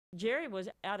Jerry was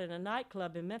out at a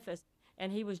nightclub in Memphis,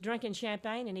 and he was drinking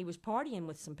champagne, and he was partying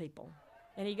with some people.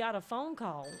 And he got a phone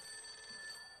call,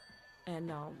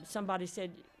 and somebody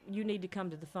said, "You need to come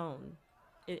to the phone.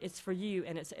 It's for you,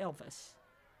 and it's Elvis."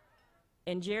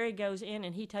 And Jerry goes in,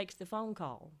 and he takes the phone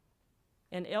call.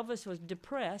 And Elvis was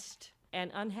depressed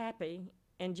and unhappy,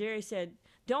 and Jerry said,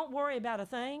 "Don't worry about a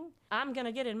thing. I'm going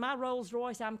to get in my Rolls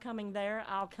Royce. I'm coming there.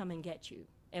 I'll come and get you,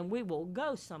 and we will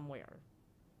go somewhere,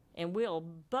 and we'll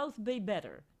both be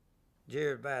better."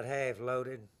 Jerry was about half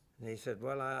loaded, and he said,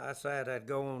 "Well, I said I'd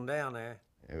go on down there."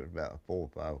 It was about 4 or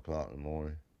 5 o'clock in the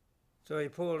morning. So he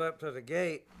pulled up to the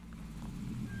gate.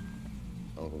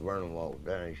 Uncle Vernon walked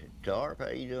down. He said, "Tarp, how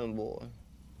you doing, boy?"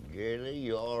 "Jerry Lee,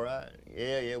 you all right?"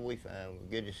 Yeah, we fine.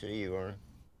 Good to see you, Vernon."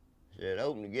 He said,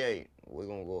 "Open the gate. We're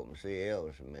going to go up and see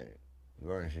Elvis a minute."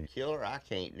 Vernon said, "Killer, I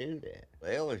can't do that.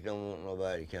 Elvis don't want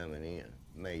nobody coming in."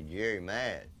 Made Jerry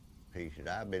mad. He said,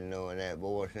 "I've been knowing that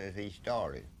boy since he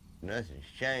started. Nothing's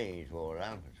changed as far as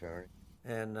I'm concerned."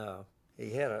 And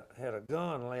he had a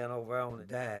gun laying over on the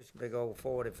dash, big old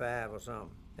 45 or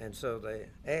something. And so they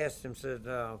asked him, said,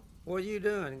 "What are you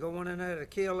doing, going in there to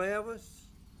kill Elvis?"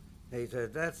 He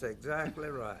said, "That's exactly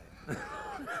right."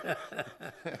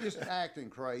 Just acting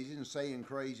crazy and saying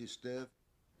crazy stuff.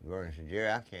 Vernon said,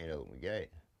 "Jerry, I can't open the gate."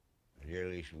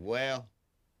 Jerry Lee said, "Well,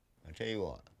 I tell you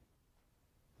what,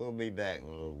 we'll be back in a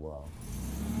little while."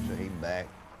 So he backed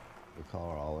the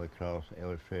car all the way across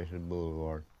Elvis Presley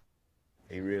Boulevard.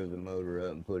 He revved the motor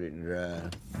up and put it in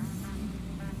drive.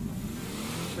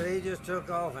 So he just took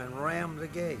off and rammed the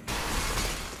gate.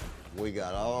 We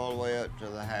got all the way up to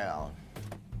the house,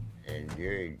 and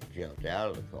Jerry jumped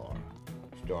out of the car,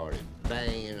 started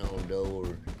banging on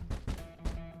doors,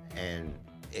 and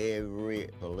every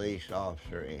police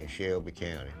officer in Shelby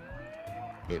County,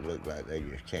 it looked like they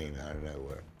just came out of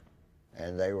nowhere.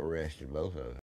 And they were arrested, both of them.